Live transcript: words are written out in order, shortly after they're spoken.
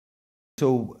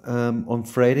So on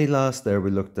Friday last there we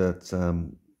looked at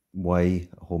why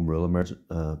Home Rule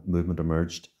movement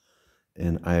emerged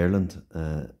in Ireland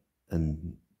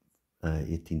in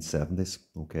 1870s,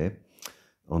 okay,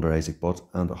 under Issac Butt,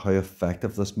 and how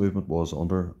effective this movement was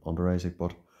under Issac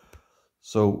Butt.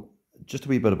 So just a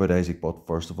wee bit about Issac Butt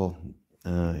first of all.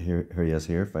 Here he is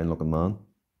here, fine looking man.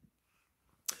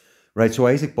 Right, so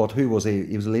Issac Butt, who was he?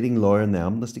 He was a leading lawyer in the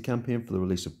amnesty campaign for the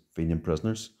release of Fenian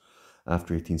prisoners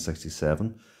after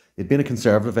 1867. He'd been a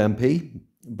Conservative MP,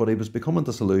 but he was becoming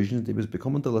disillusioned. He was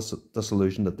becoming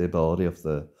disillusioned at the ability of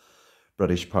the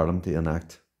British Parliament to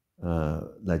enact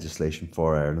legislation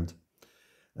for Ireland.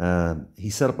 He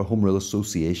set up a Home Rule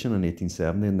Association in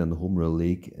 1870 and then the Home Rule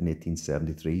League in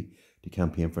 1873 to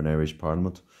campaign for an Irish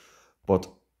Parliament. But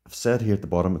I've said here at the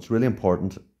bottom, it's really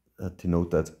important to note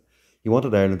that he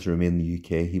wanted Ireland to remain in the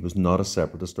UK. He was not a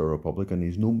separatist or a Republican.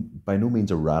 He's by no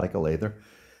means a radical either.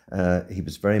 He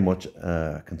was very much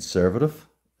conservative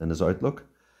in his outlook.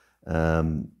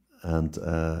 And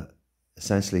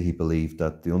essentially he believed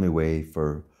that the only way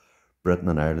for Britain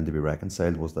and Ireland to be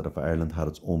reconciled was that if Ireland had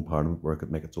its own parliament where it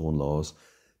could make its own laws,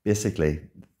 basically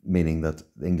meaning that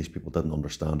the English people didn't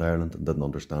understand Ireland and didn't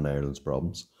understand Ireland's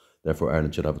problems. Therefore,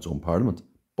 Ireland should have its own parliament,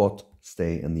 but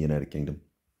stay in the United Kingdom.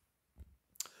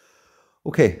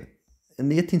 Okay, in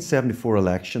the 1874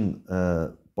 election,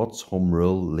 Butt's Home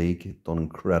Rule League done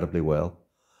incredibly well.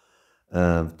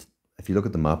 If you look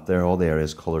at the map there, all the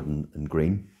areas coloured in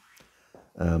green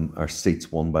are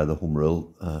seats won by the Home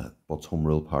Rule, Butt's Home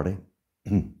Rule Party.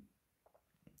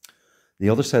 The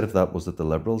other side of that was that the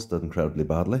Liberals did incredibly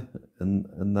badly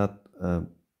in that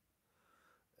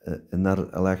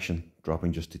election,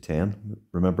 dropping just to 10.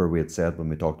 Remember, we had said when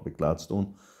we talked about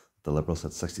Gladstone, the Liberals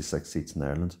had 66 seats in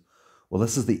Ireland. Well,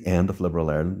 this is the end of Liberal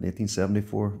Ireland in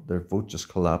 1874. Their vote just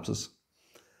collapses.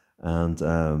 And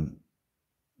the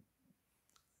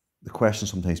question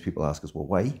sometimes people ask is, well,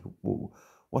 why?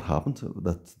 What happened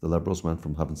that the Liberals went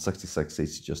from having 66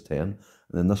 seats to just 10, and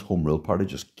then this Home Rule Party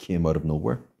just came out of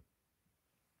nowhere?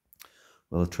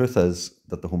 Well, the truth is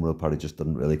that the Home Rule Party just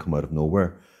didn't really come out of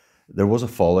nowhere. There was a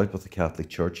fallout with the Catholic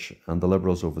Church and the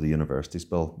Liberals over the Universities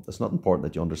Bill. It's not important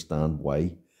that you understand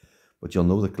why, but you'll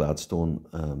know that Gladstone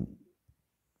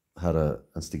had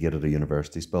instigated a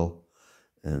Universities Bill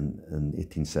in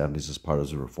 1870s as part of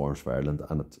the reforms for Ireland,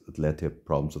 and it led to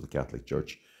problems with the Catholic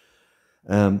Church.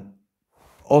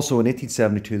 Also in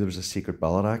 1872 there was a Secret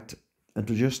Ballot Act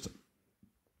introduced,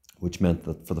 which meant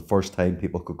that for the first time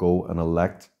people could go and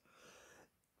elect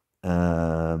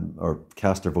or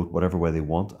cast their vote whatever way they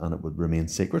want, and it would remain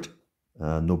secret.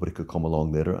 Nobody could come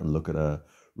along later and look at a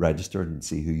register and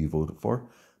see who you voted for.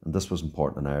 And this was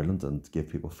important in Ireland and gave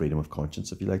people freedom of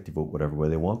conscience, if you like, to vote whatever way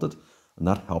they wanted. And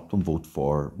that helped them vote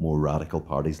for more radical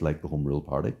parties like the Home Rule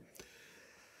Party.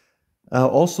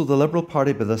 Also, the Liberal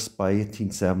Party by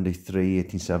 1873,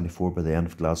 1874, by the end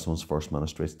of Gladstone's first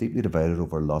ministry, it's deeply divided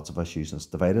over lots of issues. And it's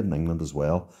divided in England as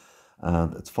well.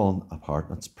 And it's fallen apart.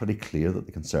 And it's pretty clear that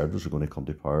the Conservatives are going to come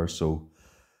to power. So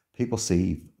people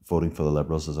see voting for the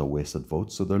Liberals as a wasted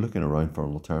vote. So they're looking around for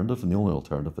an alternative. And the only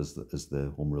alternative is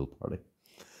the Home Rule Party.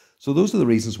 So those are the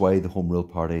reasons why the Home Rule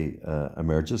Party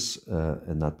emerges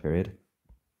in that period.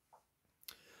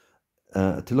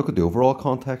 To look at the overall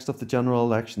context of the general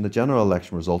election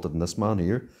resulted in this man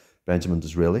here, Benjamin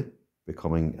Disraeli,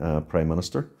 becoming Prime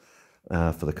Minister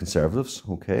for the Conservatives.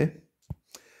 Okay.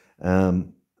 Now,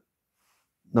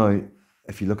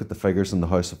 if you look at the figures in the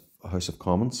House of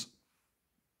Commons,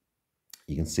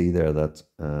 you can see there that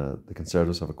the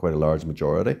Conservatives have quite a large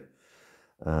majority,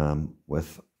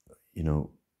 with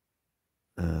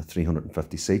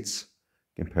 350 seats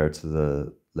compared to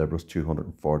the Liberals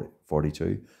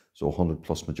 242, so 100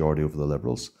 plus majority over the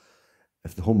Liberals.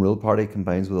 If the Home Rule Party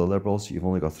combines with the Liberals, you've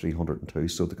only got 302,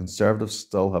 so the Conservatives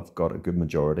still have got a good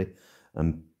majority,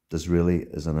 and Disraeli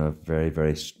is in a very,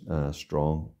 very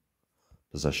strong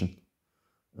position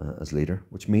as leader,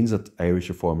 which means that Irish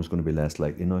reform is going to be less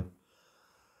likely now.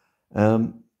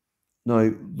 Now,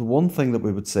 the one thing that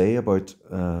we would say about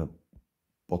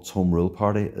Butt's Home Rule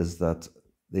Party is that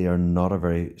they are not a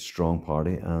very strong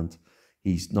party, and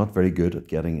he's not very good at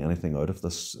getting anything out of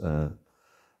this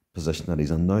position that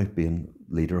he's in now, being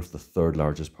leader of the third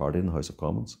largest party in the House of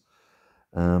Commons.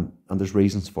 And there's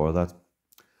reasons for that.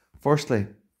 Firstly,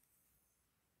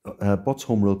 Butt's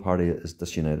Home Rule Party is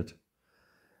disunited.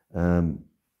 The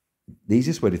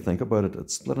easiest way to think about it,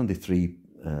 it's split into three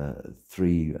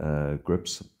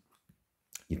groups.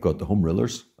 You've got the Home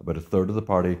Rulers. About a third of the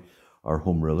party are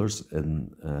Home Rulers,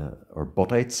 or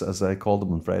Buttites, as I called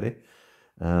them on Friday.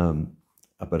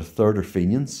 About a third are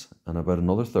Fenians, and about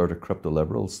another third are crypto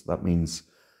liberals. That means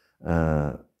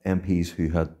MPs who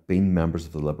had been members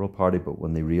of the Liberal Party, but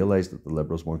when they realised that the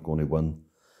Liberals weren't going to win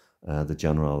the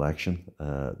general election,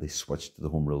 they switched to the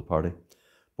Home Rule Party.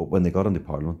 But when they got into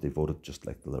Parliament, they voted just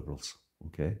like the Liberals.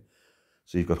 Okay,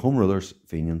 so you've got Home Rulers,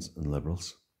 Fenians, and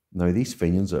Liberals. Now these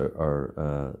Fenians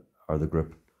are the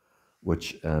group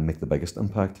which make the biggest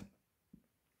impact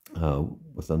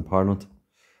within Parliament.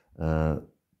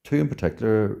 Two in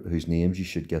particular whose names you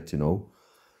should get to know: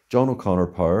 John O'Connor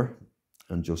Power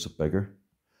and Joseph Biggar.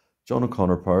 John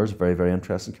O'Connor Power is a very, very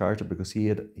interesting character because he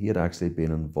had actually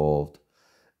been involved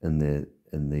in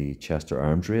the Chester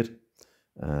Arms Raid,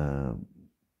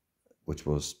 which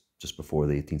was just before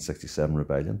the 1867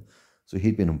 rebellion. So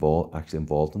he'd been actually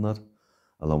involved in that,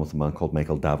 along with a man called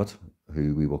Michael Davitt,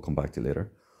 who we will come back to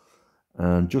later.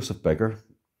 And Joseph Biggar,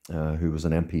 who was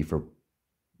an MP for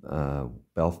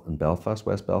in Belfast,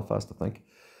 West Belfast, I think.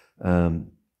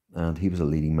 And he was a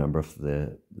leading member of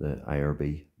the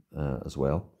IRB as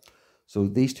well. So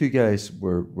these two guys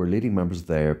were leading members of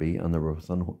the IRB, and they were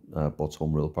within Butt's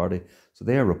Home Rule Party. So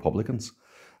they are Republicans,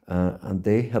 and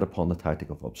they hit upon the tactic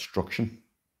of obstruction.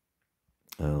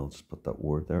 I'll just put that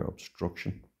word there,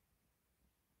 obstruction.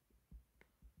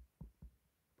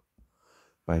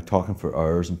 By talking for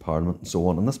hours in Parliament and so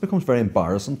on. And this becomes very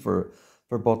embarrassing for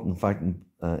Butt. In fact, in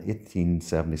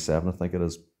 1877, I think it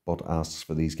is, Butt asks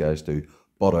for these guys to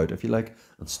butt out, if you like,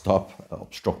 and stop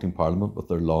obstructing Parliament with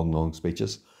their long, long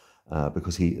speeches.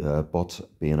 Because Butt,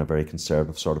 being a very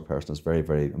conservative sort of person, is very,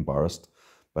 very embarrassed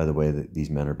by the way that these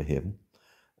men are behaving.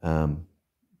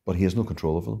 But he has no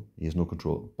control over them.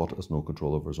 Butt has no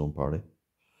control over his own party.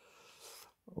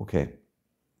 Okay.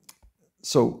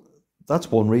 So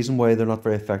that's one reason why they're not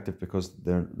very effective, because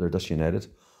they're disunited.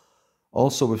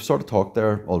 Also, we've sort of talked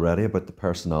there already about the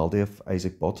personality of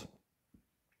Issac Butt.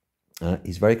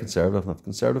 He's very conservative, and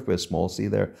conservative with a small c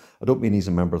there. I don't mean he's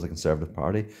a member of the Conservative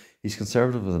Party. He's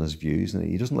conservative in his views, and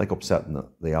he doesn't like upsetting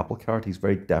the apple cart. He's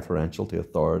very deferential to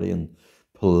authority and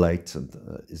polite, and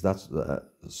is that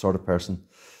sort of person.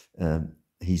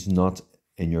 He's not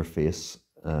in your face.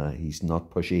 He's not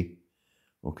pushy.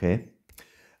 Okay,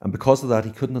 and because of that,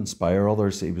 he couldn't inspire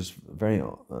others. He was very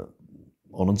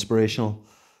uninspirational.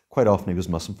 Quite often, he was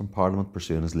missing from Parliament,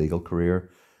 pursuing his legal career.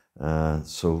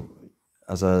 So,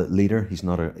 as a leader, he's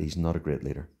not a great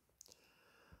leader.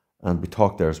 And we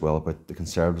talked there as well about the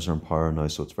Conservatives are in power now,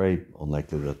 so it's very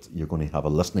unlikely that you're going to have a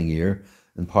listening ear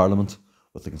in Parliament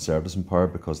with the Conservatives in power,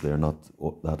 because they're not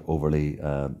that overly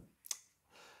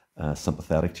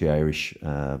sympathetic to Irish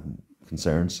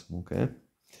concerns. Okay,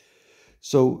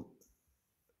 so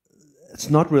it's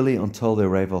not really until the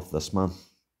arrival of this man,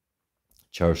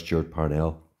 Charles Stewart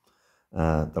Parnell,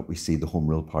 that we see the Home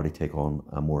Rule Party take on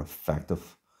a more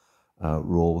effective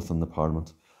role within the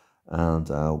Parliament. And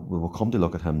we will come to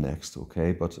look at him next,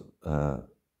 okay? But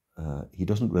he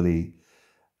doesn't really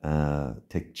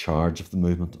take charge of the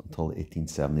movement until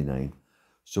 1879.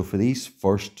 So for these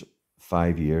first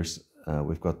 5 years,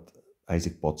 we've got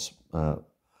Issac Butt's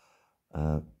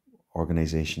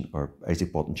organisation, or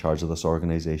Issac Butt in charge of this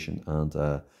organisation,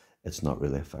 and it's not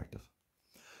really effective.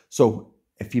 So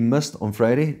if you missed on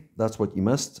Friday, that's what you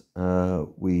missed.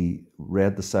 We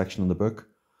read the section in the book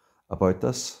about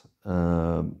this,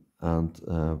 and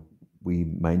we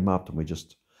mind mapped, and we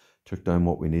just took down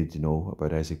what we needed to know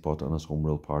about Issac Butt and his Home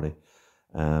Rule Party.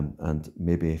 And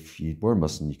maybe if you were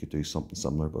missing, you could do something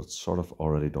similar, but it's sort of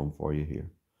already done for you here.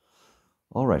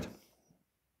 All right.